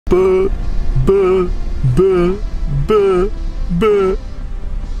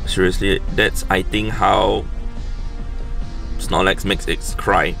Seriously, that's I think how Snorlax makes it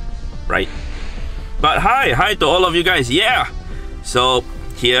cry, right? But hi to all of you guys, yeah! So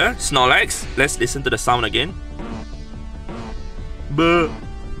here, Snorlax, let's listen to the sound again. Yeah,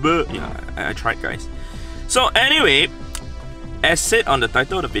 I tried, guys. So anyway, as said on the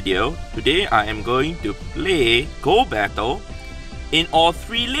title of the video, today I am going to play Go Battle in all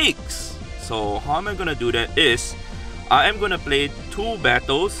 3 leagues. So how am I going to do that is, I am going to play 2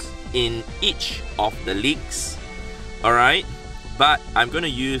 battles in each of the leagues. Alright, but I'm going to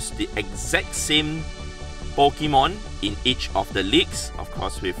use the exact same Pokemon in each of the leagues, of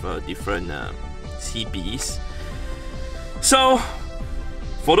course with different CPs. So,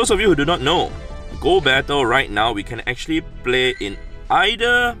 for those of you who do not know, Go Battle right now we can actually play in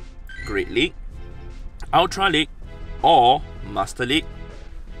either Great League, Ultra League, or Master League,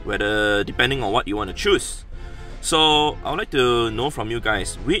 whether depending on what you want to choose. So I would like to know from you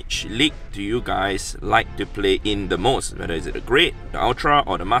guys, which league do you guys like to play in the most? Whether is it the Great, the Ultra,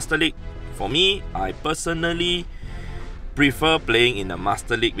 or the Master League? For me, I personally prefer playing in the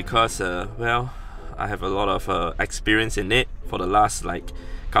Master League because, well, I have a lot of experience in it for the last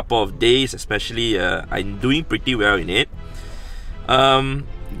couple of days, especially. I'm doing pretty well in it.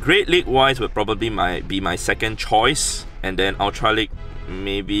 Great League wise would probably be my second choice, and then Ultra League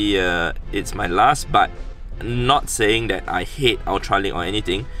maybe it's my last, but not saying that I hate Ultra League or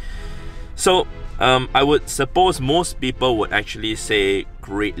anything. So I would suppose most people would actually say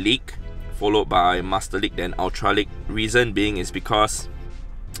Great League followed by Master League, then Ultra League. Reason being is because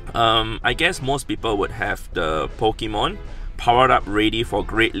I guess most people would have the Pokemon powered up ready for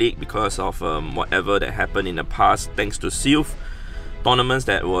Great League because of whatever that happened in the past, thanks to Sylph tournaments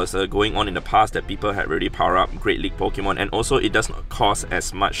that was going on in the past, that people had already powered up Great League Pokemon. And also it does not cost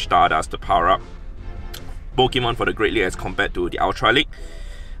as much Stardust to power up Pokemon for the Great League as compared to the Ultra League.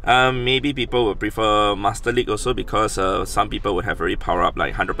 Maybe people would prefer Master League also because some people would have already powered up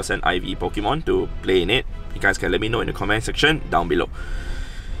 100% IV Pokemon to play in it. You guys can let me know in the comment section down below.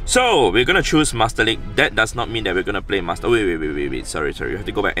 So we're gonna choose Master League. That does not mean that we're gonna play Master. Wait. Sorry. We have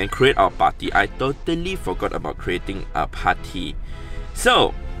to go back and create our party. I totally forgot about creating a party.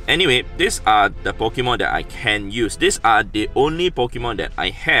 So anyway, these are the Pokemon that I can use. These are the only Pokemon that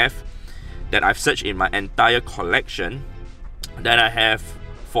I have, that I've searched in my entire collection, that I have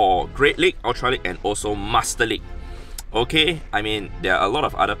for Great League, Ultra League, and also Master League. Okay, I mean, there are a lot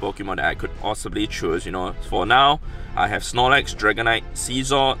of other Pokemon that I could possibly choose, you know. For now, I have Snorlax, Dragonite,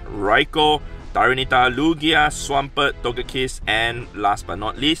 Scizor, Raikou, Tyranitar, Lugia, Swampert, Togekiss, and last but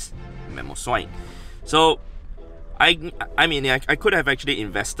not least, Mamoswine. So I mean, I could have actually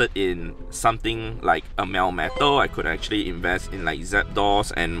invested in something like a Melmetal. I could actually invest in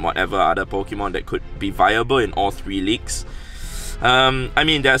Zapdos and whatever other Pokemon that could be viable in all 3 leagues. I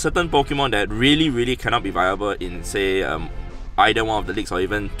mean, there are certain Pokemon that really cannot be viable in, say, either one of the leagues or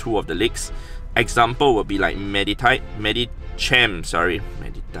even 2 of the leagues. Example would be like Medicham,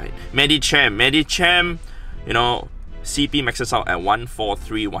 you know, CP maxes out at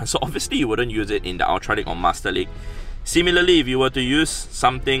 1431, so obviously you wouldn't use it in the Ultra League or Master League. Similarly, if you were to use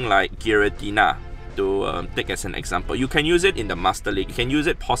something like Giratina to take as an example, you can use it in the Master League, you can use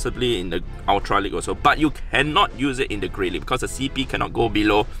it possibly in the Ultra League also, but you cannot use it in the Great League because the CP cannot go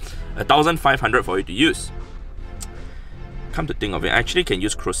below 1500 for you to use. Come to think of it, I actually can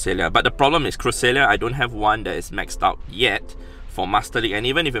use Cresselia, but the problem is Cresselia, I don't have one that is maxed out yet for Master League, and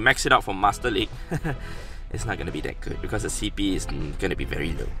even if you max it out for Master League, it's not going to be that good because the CP is going to be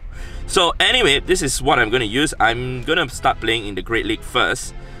very low. So anyway, this is what I'm going to use. I'm going to start playing in the Great League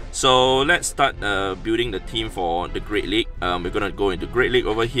first. So let's start building the team for the Great League. We're going to go into Great League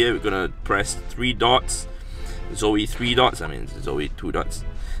over here. We're going to press 3 dots. Zoe 3 dots. I mean, Zoe 2 dots.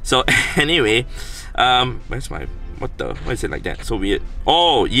 So anyway, where's my... Why is it like that? So weird.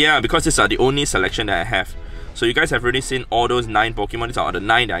 Oh, yeah, because these are the only selection that I have. So you guys have already seen all those 9 Pokemon. These are the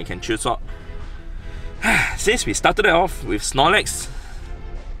 9 that I can choose. So since we started it off with Snorlax,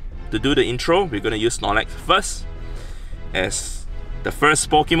 to do the intro, we're going to use Snorlax first as the first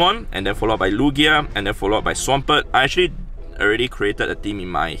Pokemon, and then followed by Lugia, and then followed by Swampert. I actually already created a team in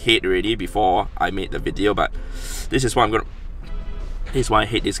my head already before I made the video, but this is what I'm going to... This is why I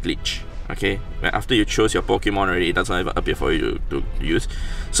hate this glitch. Okay, after you chose your Pokemon already, it doesn't even appear for you to use.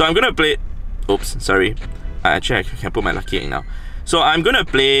 So I'm going to play... Oops, sorry. Actually, I can put my Lucky Egg now. So I'm going to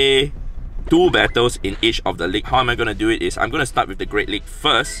play 2 battles in each of the league. How am I going to do it is, I'm going to start with the Great League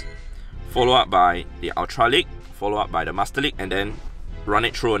first, follow up by the Ultra League, follow up by the Master League, and then run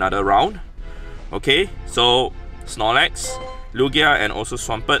it through another round. Okay, so Snorlax, Lugia, and also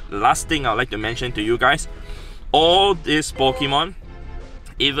Swampert. Last thing I'd like to mention to you guys, all these Pokemon,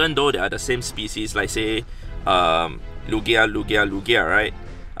 even though they are the same species, like say Lugia, right?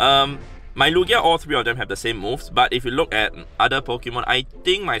 My Lugia, all three of them have the same moves, but if you look at other Pokemon, I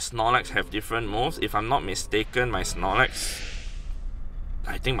think my Snorlax have different moves. If I'm not mistaken, my Snorlax,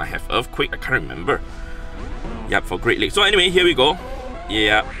 I think might have Earthquake, I can't remember. Yep, for Great League. So anyway, here we go.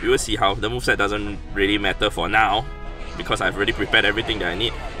 Yeah, we will see how. The moveset doesn't really matter for now, because I've already prepared everything that I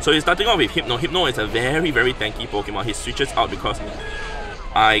need. So he's starting off with Hypno. Hypno is a very, very tanky Pokemon. He switches out because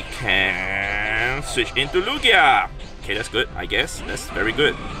I can switch into Lugia. Okay, that's good, I guess. That's very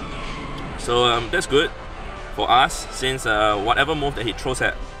good. So that's good for us, since whatever move that he throws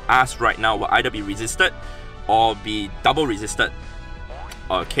at us right now will either be resisted or be double resisted.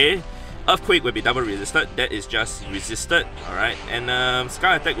 Okay, Earthquake will be double resisted, that is just resisted, alright. And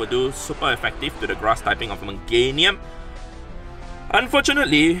Sky Attack will do super effective to the grass typing of Meganium.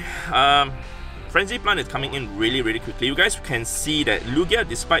 Unfortunately, Frenzy Plant is coming in really, really quickly. You guys can see that Lugia,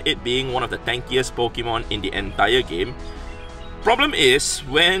 despite it being one of the tankiest Pokemon in the entire game, problem is,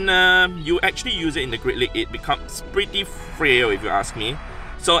 when you actually use it in the Great League, it becomes pretty frail, if you ask me.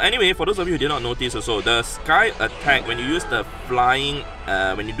 So anyway, for those of you who did not notice also, the Sky Attack, when you use the flying,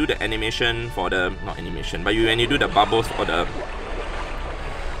 when you do the animation for the, not animation, but when you do the bubbles for the,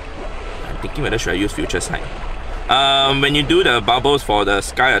 I'm thinking whether should I use Future Sight. When you do the bubbles for the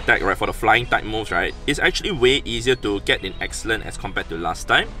Sky Attack, right, for the flying type moves, right, it's actually way easier to get in Excellent as compared to last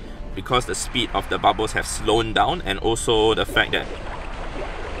time, because the speed of the bubbles have slowed down, and also the fact that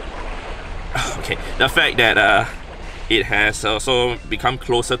it has also become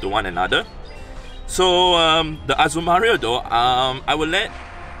closer to one another. So the Azumarill though, I will let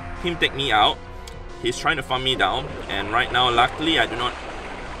him take me out. He's trying to farm me down, and right now luckily I do not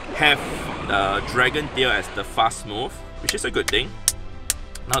have the Dragon Tail as the fast move, which is a good thing.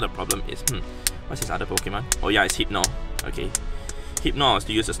 Now the problem is, what's his other Pokemon? Oh yeah, it's Hypno. Okay, Hypno, I was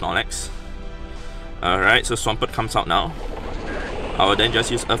to use the Snorlax. Alright, so Swampert comes out now. I will then just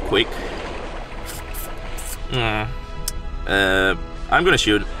use Earthquake. I'm gonna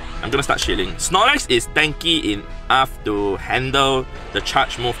shield. I'm gonna start shielding. Snorlax is tanky enough to handle the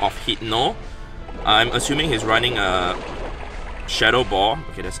charge move of Hypno. I'm assuming he's running a Shadow Ball.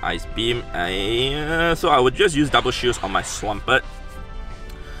 Okay, that's Ice Beam. So I would just use double shields on my Swampert.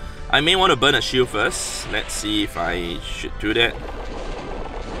 I may want to burn a shield first. Let's see if I should do that.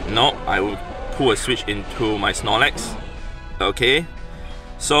 No, I will pull a switch into my Snorlax. Okay,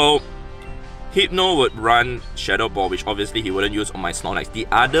 so Hypno would run Shadow Ball, which obviously he wouldn't use on my Snorlax. The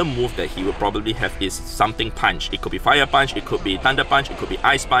other move that he would probably have is something Punch. It could be Fire Punch, it could be Thunder Punch, it could be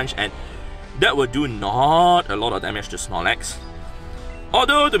Ice Punch, and that would do not a lot of damage to Snorlax.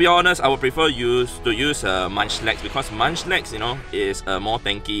 Although, to be honest, I would prefer to use Munchlax, because Munchlax, you know, is a more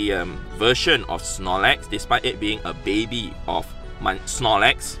tanky version of Snorlax, despite it being a baby of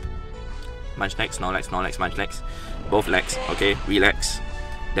Snorlax. Munchlax, Snorlax, Munchlax. Both legs, okay, relax.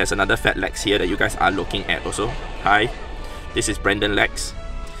 There's another fat Lex here that you guys are looking at also. Hi, this is Brendan Lex.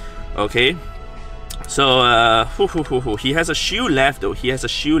 Okay, so he has a shield left though. He has a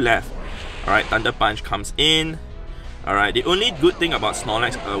shield left. Alright, Thunder Punch comes in. Alright, the only good thing about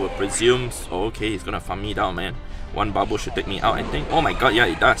Snorlax, I would presume... Oh, okay, he's gonna farm me down, man. One bubble should take me out, I think. Oh my god, yeah,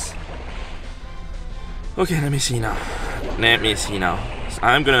 it does. Okay, let me see now. So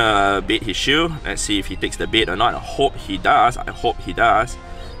I'm gonna bait his shield. Let's see if he takes the bait or not. I hope he does.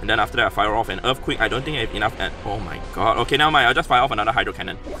 And then after that, I fire off an Earthquake. I don't think I have enough. Oh my god. Okay, never mind. I'll just fire off another Hydro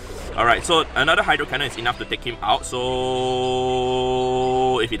Cannon. Alright, so another Hydro Cannon is enough to take him out.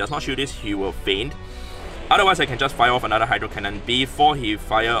 So if he does not shoot this, he will faint. Otherwise, I can just fire off another Hydro Cannon before he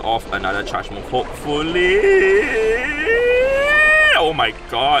fire off another charge move. Hopefully. Oh my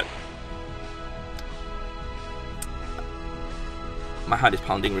god. My heart is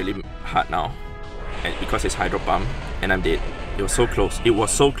pounding really hard now, and because it's Hydro Pump, and I'm dead. It was so close. It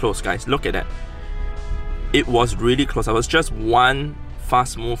was so close, guys. Look at that. It was really close. I was just one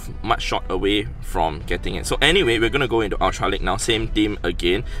fast move much short away from getting it. So anyway, we're gonna go into Ultra League now. Same team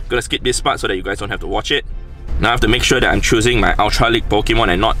again. Gonna skip this part so that you guys don't have to watch it. Now I have to make sure that I'm choosing my Ultra League Pokemon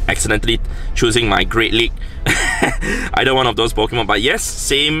and not accidentally choosing my Great League. Either one of those Pokemon. But yes,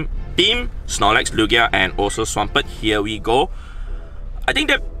 same team. Snorlax, Lugia, and also Swampert. Here we go. I think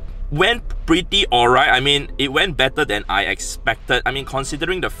that went pretty alright. I mean, it went better than I expected. I mean,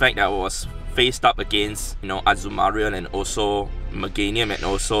 considering the fact that I was faced up against, you know, Azumarill and also Meganium and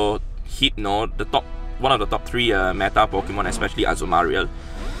also Hypno, one of the top 3 meta Pokemon, especially Azumarill.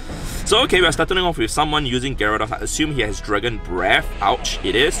 So okay, we're starting off with someone using Gyarados. I assume he has Dragon Breath. Ouch,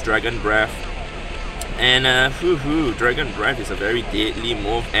 it is Dragon Breath. And Dragon Breath is a very deadly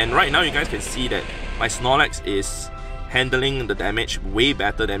move. And right now you guys can see that my Snorlax is handling the damage way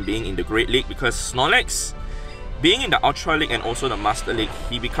better than being in the Great League, because Snorlax, being in the Ultra League and also the Master League,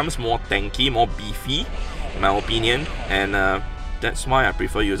 he becomes more tanky, more beefy, in my opinion. And that's why I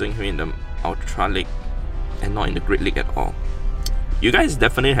prefer using him in the Ultra League and not in the Great League at all. You guys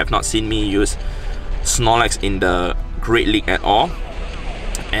definitely have not seen me use Snorlax in the Great League at all.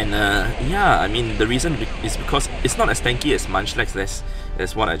 And yeah, I mean, the reason is because it's not as tanky as Munchlax,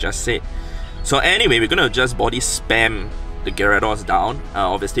 that's what I just said. So anyway, we're gonna just body spam the Gyarados down.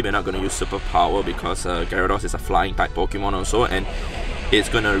 Obviously we're not gonna use Super Power because Gyarados is a flying type Pokemon also, and it's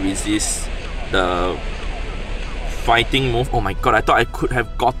gonna resist the fighting move. Oh my god, I thought I could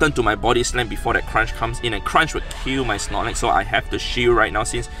have gotten to my body slam before that Crunch comes in, and Crunch would kill my Snorlax, so I have the shield right now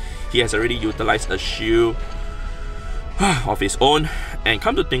since he has already utilized a shield of his own. And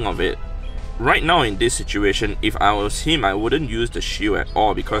come to think of it, right now in this situation, if I was him, I wouldn't use the shield at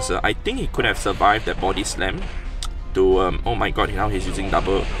all, because I think he could have survived that body slam to oh my god, now he's using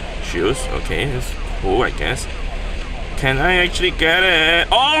double shields. Okay, that's cool, I guess. Can I actually get it?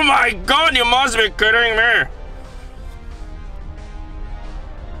 Oh my god, you must be kidding me!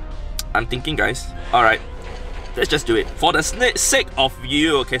 I'm thinking, guys. Alright, let's just do it. For the sake of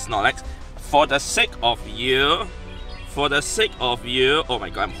you, okay, Snorlax. For the sake of you. For the sake of you. Oh my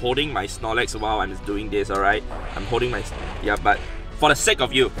god, I'm holding my Snorlax while I'm doing this, alright? I'm holding my... Yeah, but for the sake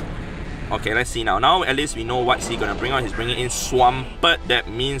of you. Okay, let's see now. Now at least we know what's he gonna bring out. He's bringing in Swampert. That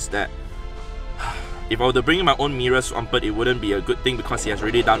means that if I were to bring in my own Mirror Swampert, it wouldn't be a good thing because he has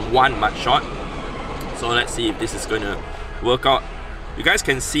already done one Mud Shot. So let's see if this is going to work out. You guys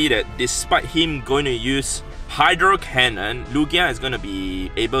can see that despite him going to use Hydro Cannon, Lugia is going to be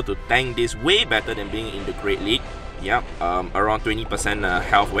able to tank this way better than being in the Great League. Yep, around 20%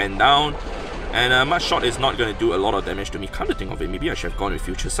 health went down. And Mud Shot is not going to do a lot of damage to me. Come to think of it, maybe I should have gone with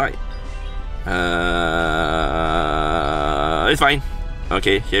Future Sight. It's fine.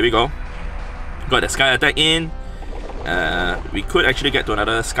 Okay, here we go. Got the Sky Attack in. We could actually get to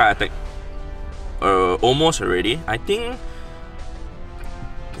another Sky Attack almost already. I think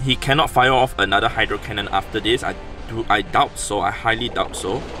he cannot fire off another Hydro Cannon after this. I doubt so. I highly doubt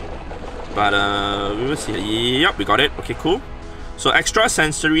so. But we will see. Yep, we got it. Okay, cool. So Extra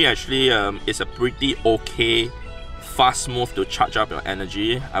Sensory actually is a pretty okay fast move to charge up your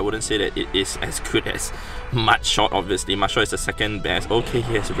energy. I wouldn't say that it is as good as Mud Shot, obviously. Mud Shot is the second best. Okay,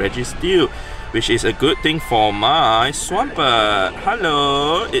 he has Registeel, which is a good thing for my Swampert.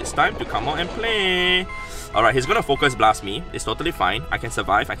 Hello, it's time to come out and play. Alright, he's gonna Focus Blast me. It's totally fine. I can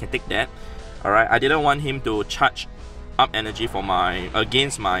survive. I can take that. Alright, I didn't want him to charge up energy for my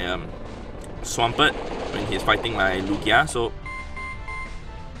against my Swampert when he's fighting my Lugia. So,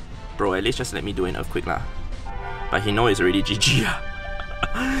 bro, at least just let me do an Earthquake lah. But he knows it's already GG.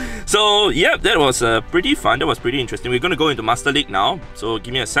 So, yeah, that was pretty fun. That was pretty interesting. We're gonna go into Master League now. So,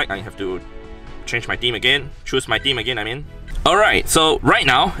 give me a sec. I have to change my team again. Choose my team again, I mean. Alright, so right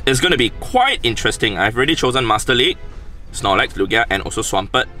now, it's gonna be quite interesting. I've already chosen Master League, Snorlax, Lugia, and also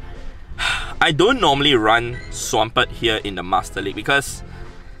Swampert. I don't normally run Swampert here in the Master League because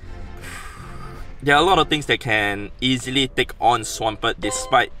there are a lot of things that can easily take on Swampert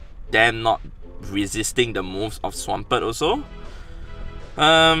despite them not resisting the moves of Swampert also.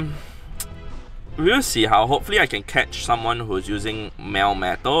 We'll see how. Hopefully I can catch someone who's using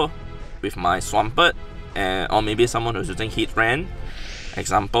Melmetal with my Swampert, or maybe someone who's using Heatran.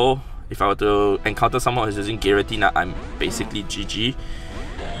 Example, if I were to encounter someone who's using Giratina, I'm basically GG.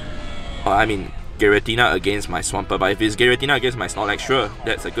 Or I mean Giratina against my Swampert, but if it's Giratina against my Snorlax, sure,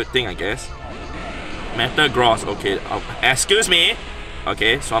 that's a good thing I guess. Metagross, okay, excuse me.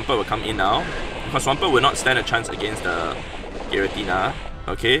 Okay, Swampert will come in now. Because Swampert will not stand a chance against the Giratina.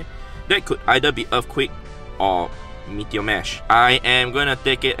 Okay, that could either be Earthquake or Meteor Mash. I am gonna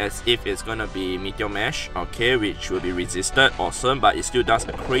take it as if it's gonna be Meteor Mash, okay, which will be resisted, awesome, but it still does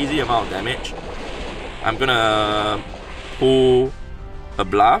a crazy amount of damage. I'm gonna pull a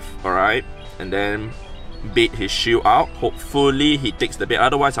Bluff, alright, and then bait his shield out. Hopefully he takes the bait,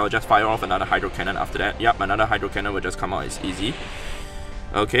 otherwise I'll just fire off another Hydro Cannon after that. Yep, another Hydro Cannon will just come out, it's easy.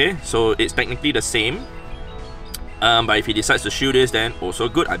 Okay, so it's technically the same. But if he decides to shield this, then also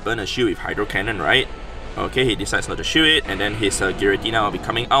good. I burn a shield with Hydro Cannon, right? Okay, he decides not to shield it, and then his Giratina will be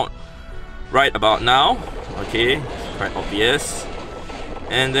coming out right about now. Okay, it's quite obvious.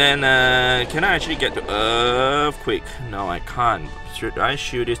 And then, can I actually get to Earthquake? No, I can't. Should I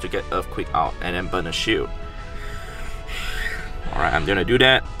shield this to get Earthquake out and then burn a shield? Alright, I'm gonna do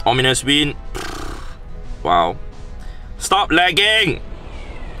that. Ominous Wind. Wow. Stop lagging!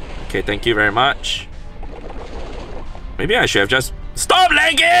 Okay, thank you very much. Maybe I should have just... Stop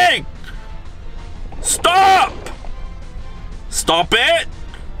lagging! Stop! Stop it!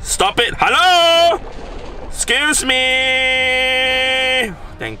 Stop it! Hello! Excuse me!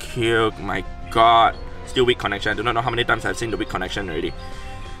 Thank you. My god. Still weak connection. I do not know how many times I've seen the weak connection already.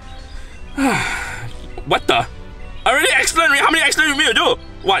 What the? Already excellent? How many excellent you mean to do?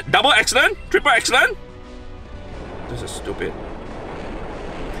 What? Double excellent? Triple excellent? This is stupid.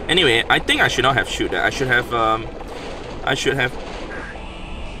 Anyway, I think I should not have shoot that. I should have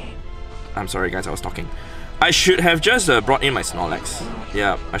I'm sorry guys, I was talking. I should have just brought in my Snorlax.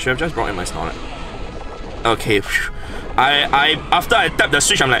 Yeah, I should have just brought in my Snorlax. Okay. After I tapped the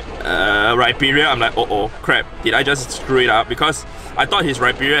switch, I'm like, Rhyperior. I'm like, oh crap. Did I just screw it up? Because I thought his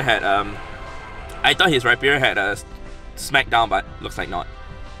Rhyperior had Smackdown, but looks like not.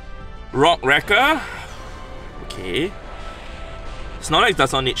 Rock Wrecker. Okay. Snorlax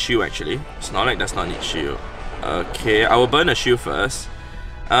does not need shield actually. Snorlax does not need shield. Okay, I will burn a shield first.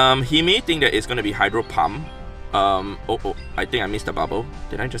 He may think that it's gonna be Hydro Pump. I think I missed the bubble.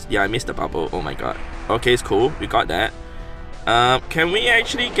 Did I just... Yeah, I missed the bubble. Oh my god. Okay, it's cool. We got that. Can we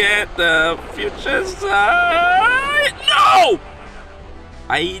actually get the future side? No!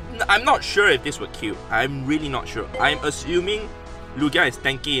 I'm not sure if this would kill. I'm really not sure. I'm assuming Lugia is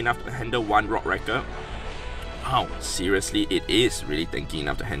tanky enough to handle one Rock Wrecker. Wow, seriously, it is really tanky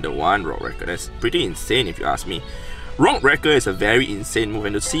enough to handle one Rock Wrecker. That's pretty insane if you ask me. Rock Wrecker is a very insane move,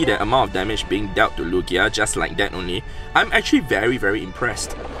 and to see the amount of damage being dealt to Lugia just like that only, I'm actually very, very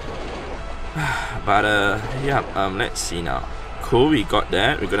impressed. But yeah, let's see now. Cool, we got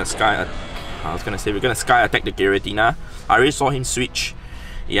that. We're gonna Sky... I was gonna say we're gonna Sky Attack the Giratina. I already saw him switch.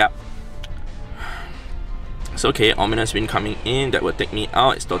 Yep. It's okay, Ominous Wind coming in, that will take me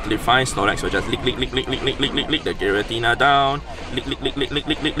out, it's totally fine. Snorlax will just lick the Giratina down. Lick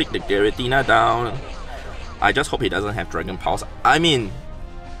the Giratina down. I just hope he doesn't have Dragon Pulse. I mean,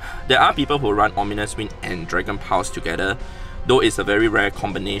 there are people who run Ominous Wind and Dragon Pulse together, though it's a very rare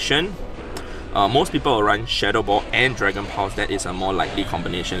combination. Most people will run Shadow Ball and Dragon Pulse, that is a more likely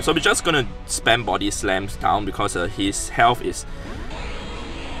combination. So we're just gonna spam Body Slams down because his health is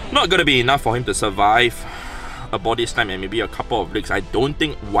not gonna be enough for him to survive a Body Slam and maybe a couple of licks. I don't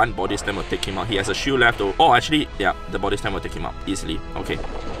think one Body Slam will take him out. He has a shield left though. Oh, actually, yeah, the Body Slam will take him out easily. Okay,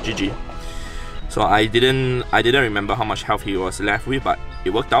 GG. So I didn't remember how much health he was left with, but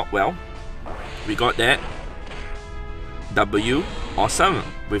it worked out well. We got that W. Awesome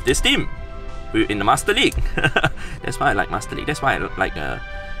with this team. We're in the Master League. That's why I like Master League. That's why I like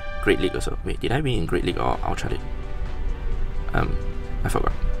Great League also. Wait, did I win in Great League or Ultra League? I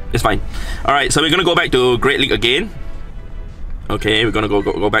forgot. It's fine. Alright, so we're gonna go back to Great League again. Okay, we're gonna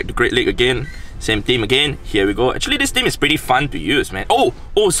go back to Great League again. Same team again. Here we go. Actually, this team is pretty fun to use, man. Oh,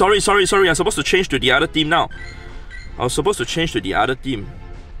 sorry. I'm supposed to change to the other team now. I was supposed to change to the other team.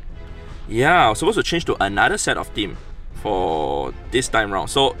 Yeah, I was supposed to change to another set of team for this time round.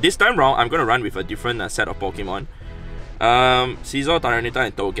 So this time round, I'm gonna run with a different set of Pokemon. Scizor, Tyranitar,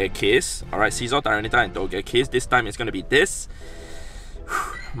 and Togekiss. Alright, Scizor, Tyranitar, and Togekiss. This time it's gonna be this.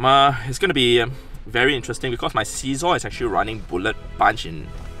 It's gonna be very interesting because my Scizor is actually running Bullet Punch in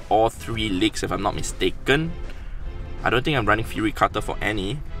all 3 leagues if I'm not mistaken. I don't think I'm running Fury Cutter for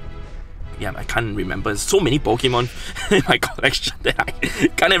any. Yeah, I can't remember. There's so many Pokemon in my collection that I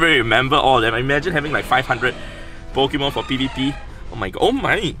can't even remember all of them. Imagine having like 500 Pokemon for PvP. Oh my god. Oh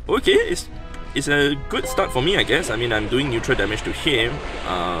my. Okay, it's a good start for me, I guess. I mean, I'm doing neutral damage to him.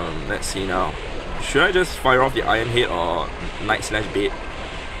 Let's see now. Should I just fire off the Iron Head or Night Slash Bait?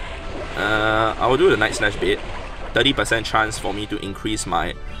 I will do the Night Slash Bait. 30% chance for me to increase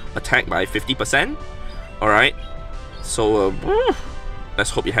my attack by 50%. Alright. So, let's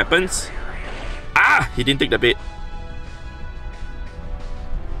hope it happens. Ah! He didn't take the bait.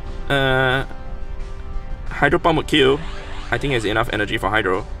 Hydro Pump would kill. I think he has enough energy for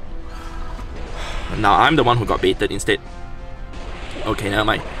Hydro. Now I'm the one who got baited instead. Okay, never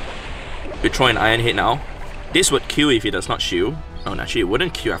mind. We throw an Iron Head now. This would kill if he does not shield. Oh, no, actually it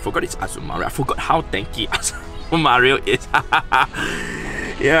wouldn't kill. I forgot it's Azumarill. I forgot how tanky Azumarill is.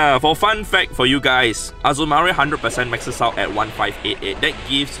 Yeah, for fun fact for you guys, Azumarill 100% maxes out at 1588. That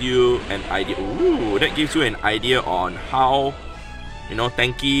gives you an idea. Ooh, that gives you an idea on how, you know,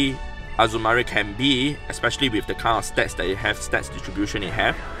 tanky Azumarill can be, especially with the kind of stats that it has, stats distribution it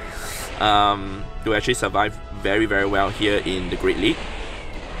has. To actually survive very, very well here in the Great League.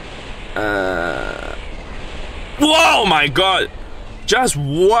 Whoa, my god! Just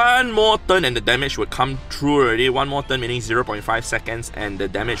one more turn and the damage would come through already. One more turn meaning 0.5 seconds and the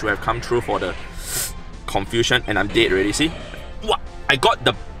damage would have come through for the confusion, and I'm dead already. See? What? I got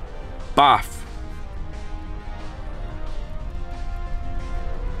the buff.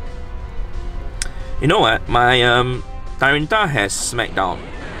 You know what? My Tyranitar has Smackdown,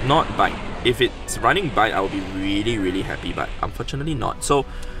 not Bite. If it's running Bite, I will be really happy, but unfortunately not. So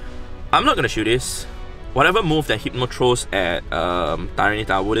I'm not gonna shoot this. Whatever move that Hypno throws at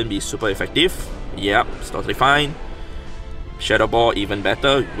Tyranitar wouldn't be super effective. Yep, it's totally fine. Shadow Ball, even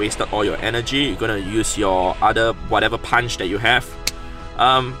better. Wasted all your energy. You're gonna use your other whatever punch that you have.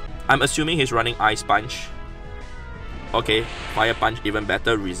 I'm assuming he's running Ice Punch. Okay, Fire Punch, even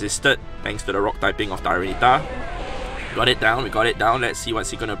better. Resisted thanks to the rock typing of Tyranitar. Got it down, we got it down. Let's see what's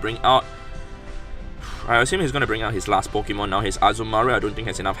he gonna bring out. I assume he's gonna bring out his last Pokemon now. His Azumarill, I don't think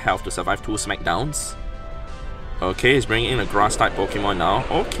has enough health to survive 2 Smackdowns. Okay, he's bringing in a grass type Pokemon now.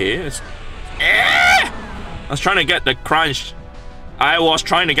 Okay, I was trying to get the crunch.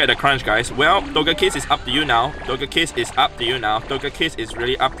 Guys. Well, Togekiss is up to you now. Togekiss is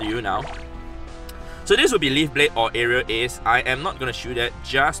really up to you now. So this will be Leaf Blade or Aerial Ace. I am not gonna shoot that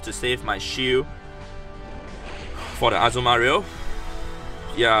just to save my shield for the Azumarill.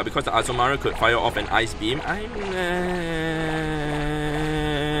 Yeah, because the Azumarill could fire off an Ice Beam.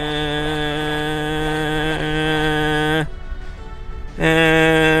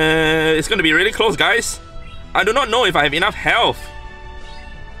 It's gonna be really close, guys. I do not know if I have enough health.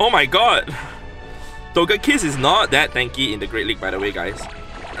 Oh my god. Togekiss is not that tanky in the Great League, by the way, guys.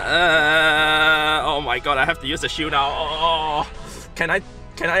 Oh my god, I have to use the shield now. Oh, can I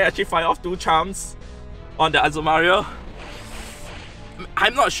actually fire off 2 charms on the Azumarill?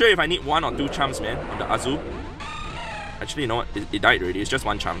 I'm not sure if I need 1 or 2 charms, man, on the Azu. Actually, you know what? It died already. It's just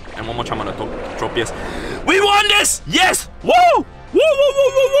 1 charm. And 1 more charm on the Tropius. We won this! Yes! Woo! Woo, woo,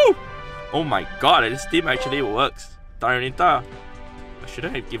 woo, woo, woo! Oh my god, this team actually works. Tyranitar, I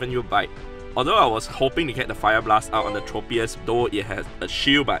shouldn't have given you a Bite. Although I was hoping to get the Fire Blast out on the Tropius, though it has a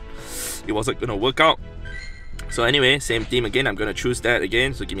shield, but it wasn't gonna work out. So anyway, same team again. I'm gonna choose that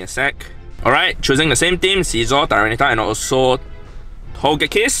again, so give me a sec. Alright, choosing the same team, Scizor, Tyranitar, and also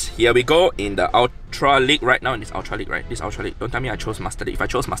Togekiss. Here we go in the Ultra League right now. In this Ultra League, right? This Ultra League. Don't tell me I chose Master League. If I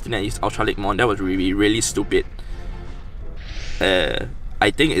chose Master League and used Ultra League Mon, that was really stupid. I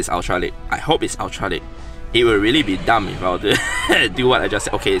think it's Ultra League. I hope it's Ultra League. It will really be dumb if I were to do what I just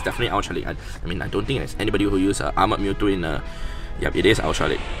said. Okay, it's definitely Ultra League. I mean, I don't think there's anybody who use Armored Mewtwo in yep, it is Ultra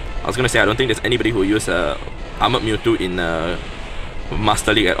League. I was gonna say I don't think there's anybody who use Armored Mewtwo in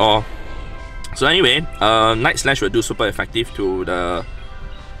Master League at all. So anyway, Night Slash will do super effective to the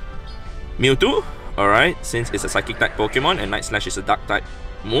Mewtwo. Alright, since it's a Psychic type Pokemon and Night Slash is a Dark type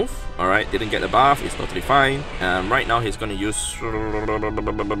move. Alright, didn't get the buff, it's totally fine. Right now he's gonna use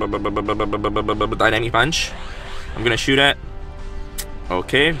Dynamic Punch. I'm gonna shoot that.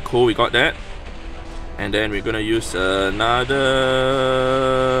 Okay, cool, we got that. And then we're gonna use another...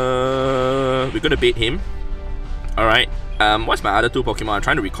 We're gonna bait him. Alright. What's my other 2 Pokemon? I'm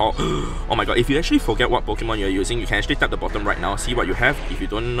trying to recall. Oh my god, if you actually forget what Pokemon you're using, you can actually tap the bottom right now, see what you have. If you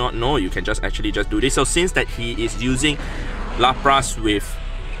do not know, you can just do this. So since that he is using Lapras with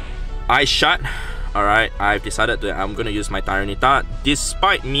Ice Shot, alright, I've decided that I'm gonna use my Tyranitar.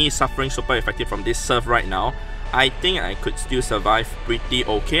 Despite me suffering super effective from this Surf right now, I think I could still survive pretty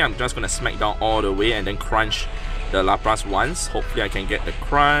okay. I'm just gonna smack down all the way and then crunch the Lapras once. Hopefully I can get the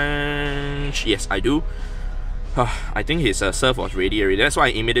crunch. Yes, I do. I think his Surf was ready already. That's why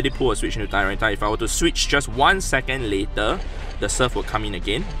I immediately pull a switch into Tyranitar. If I were to switch just 1 second later, the Surf will come in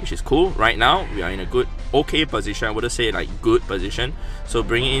again, which is cool. Right now, we are in a good, okay position. I wouldn't say like good position. So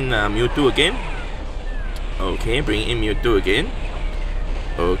bring in Mewtwo again. Okay, bring in Mewtwo again.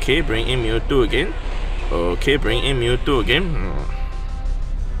 Okay, bring in Mewtwo again. Okay, bring in Mewtwo again.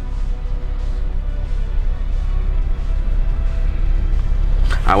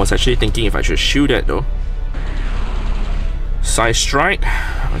 I was actually thinking if I should shoot that though. Side Strike.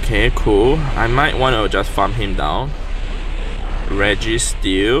 Okay, cool. I might want to just farm him down.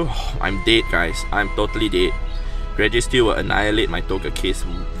 Registeel. Oh, I'm dead, guys. I'm totally dead. Registeel will annihilate my Togekiss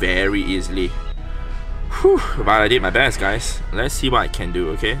very easily. Whew. But I did my best, guys. Let's see what I can do,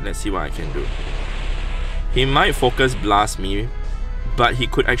 okay? Let's see what I can do. He might Focus Blast me, but he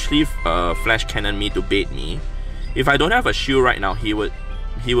could actually Flash Cannon me to bait me. If I don't have a shield right now, he would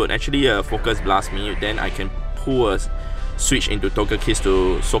actually Focus Blast me. Then I can pull a switch into Togekiss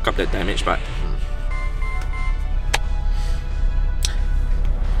to soak up that damage, but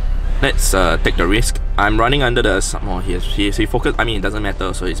let's take the risk. I'm running under the he focused. I mean, it doesn't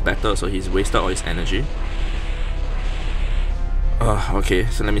matter, so it's better. So he's wasted all his energy. Okay,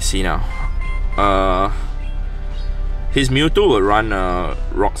 so let me see now. His Mewtwo will run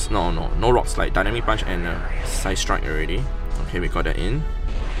rocks. No rocks, like Dynamic Punch and Side Strike already. Okay, we got that in.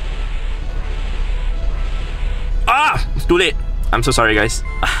 It's too late. I'm so sorry, guys.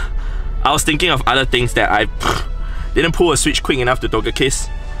 I was thinking of other things that I didn't pull a switch quick enough to Togekiss.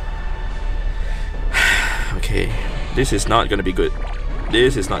 Okay, this is not gonna be good.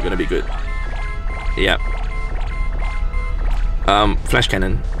 This is not gonna be good. Yeah. Flash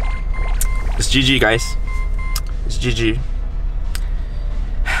Cannon. It's GG, guys. It's GG.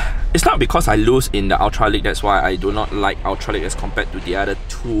 It's not because I lose in the Ultra League, that's why I do not like Ultra League as compared to the other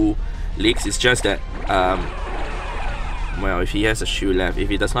two leagues. It's just that, well, if he has a shoe left, if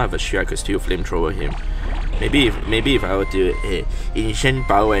he does not have a shoe, I could still flamethrower him. Maybe if I were to Ancient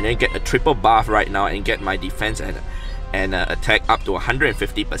Power and then get a triple buff right now and get my defense and attack up to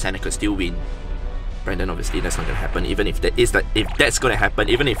 150%, I could still win. Brandon, obviously that's not gonna happen. Even if that's gonna happen,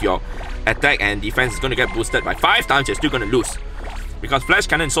 even if your attack and defense is gonna get boosted by 5 times, you're still gonna lose. Because Flash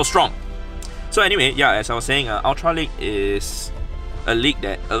Cannon is so strong. So anyway, yeah, as I was saying, Ultra League is a league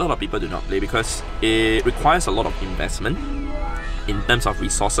that a lot of people do not play because it requires a lot of investment in terms of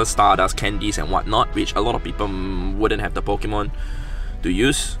resources, Stardust, candies and whatnot, which a lot of people wouldn't have the Pokemon to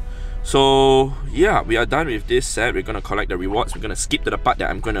use. So yeah, we are done with this set. We're gonna collect the rewards. We're gonna skip to the part that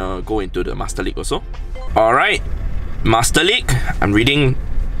I'm gonna go into the Master League also. Alright, Master League. I'm reading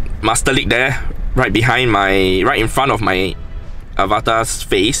Master League there, right in front of my avatar's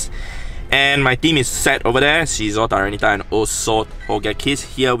face, and my team is set over there. Scizor, Tyranitar and also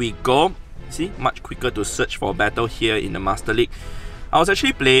Togekiss. Here we go. See, much quicker to search for a battle here in the Master League. I was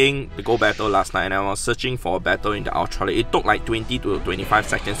actually playing the Go battle last night and I was searching for a battle in the Ultra League. It took like 20 to 25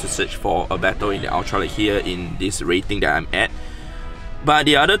 seconds to search for a battle in the Ultra League here in this rating that I'm at. But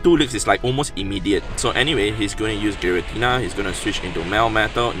the other two leagues is like almost immediate. So anyway, he's going to use Giratina, he's going to switch into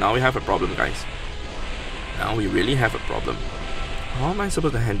Melmetal. Now we have a problem, guys. Now we really have a problem. How am I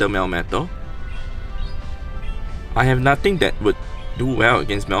supposed to handle Melmetal? I have nothing that would do well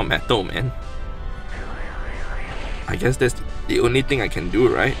against Melmetal, man. I guess that's the only thing I can do,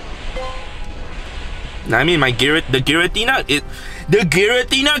 right? I mean, the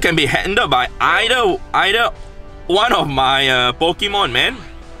Giratina can be handled by either one of my Pokemon, man.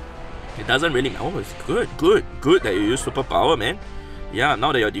 It doesn't really matter. Oh, it's good that you use superpower, man. Yeah,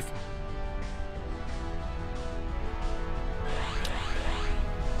 now that you're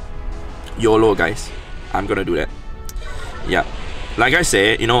YOLO, guys. I'm gonna do that. Yeah, like I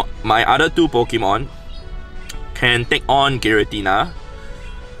say, you know, my other two Pokemon can take on Giratina,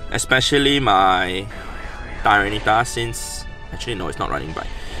 especially my Tyranitar, since actually no, it's not running by,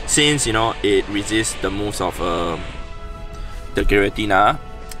 since you know it resists the moves of the Giratina.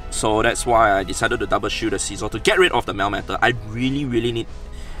 So that's why I decided to double shoot the Scizor to get rid of the Melmetal. I really need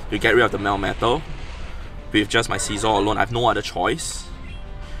to get rid of the Melmetal. With just my Scizor alone, I have no other choice.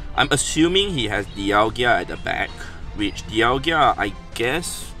 I'm assuming he has Dialga at the back, which Dialga, I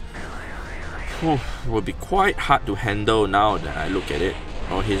guess, will be quite hard to handle now that I look at it.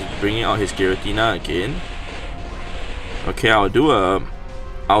 Oh, he's bringing out his Giratina again. Okay, I'll do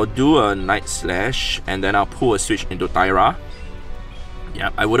a Night Slash and then I'll pull a switch into Tyra.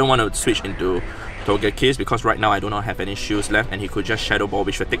 Yeah, I wouldn't want to switch into Togekiss because right now I do not have any shields left and he could just Shadow Ball,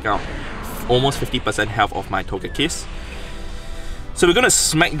 which will take out almost 50% health of my Togekiss. So we're gonna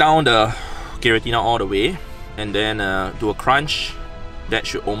smack down the Giratina all the way and then do a crunch. That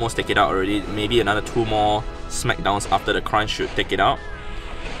should almost take it out already. Maybe another 2 more smackdowns after the crunch should take it out.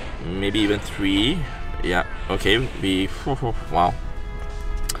 Maybe even 3. Yeah, okay. Wow.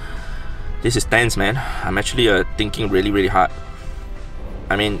 This is tense, man. I'm actually thinking really hard.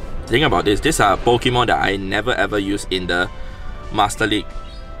 I mean, think about this. These are Pokemon that I never ever use in the Master League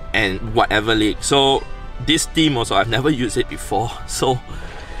and whatever league. So this team also, I've never used it before. So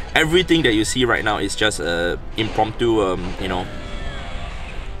everything that you see right now is just impromptu, you know,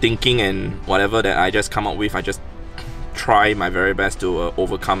 thinking and whatever that I just come up with. I just try my very best to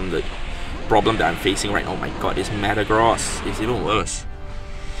overcome the problem that I'm facing right now. Oh my god, this Metagross is even worse.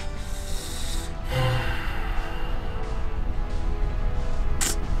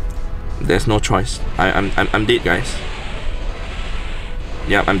 There's no choice. I'm dead, guys.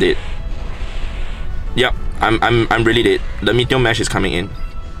 Yeah, I'm dead. Yep, I'm really dead. The Meteor Mash is coming in.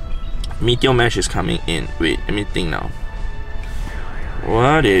 Meteor Mash is coming in. Wait, let me think now.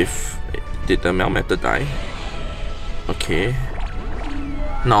 What if... Did the Melmetal die? Okay.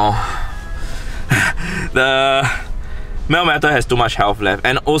 No. The Melmetal has too much health left.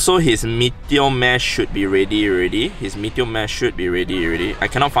 And also his Meteor Mash should be ready already. His Meteor Mash should be ready already. I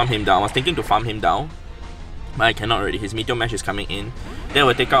cannot farm him down. I was thinking to farm him down, but I cannot already. His Meteor Mash is coming in. That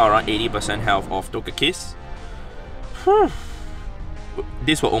will take out around 80% health of Togekiss.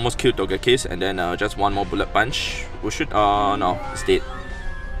 This will almost kill Togekiss, and then just one more Bullet Punch. We should, no, it's dead.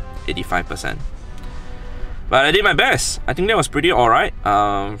 85%. But I did my best. I think that was pretty alright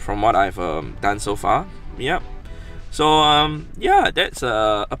from what I've done so far. Yep. So yeah, that's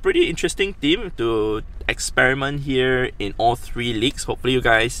a pretty interesting theme to experiment here in all 3 leagues. Hopefully you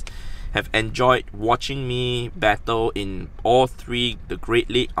guys have enjoyed watching me battle in all 3, the Great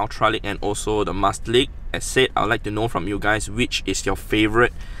League, Ultra League, and also the Master League. As said, I'd like to know from you guys which is your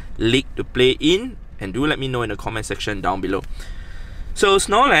favorite league to play in, and do let me know in the comment section down below. So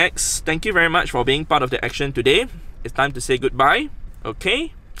Snorlax, thank you very much for being part of the action today. It's time to say goodbye.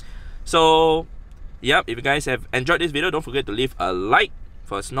 Okay, so yep, if you guys have enjoyed this video, don't forget to leave a like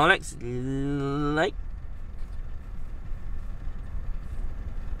for Snorlax. Like,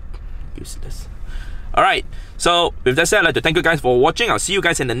 useless. Alright, so with that said, I'd like to thank you guys for watching. I'll see you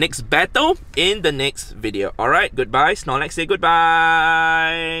guys in the next battle in the next video. Alright, goodbye. Snorlax, say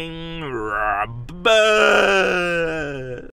goodbye. Bye.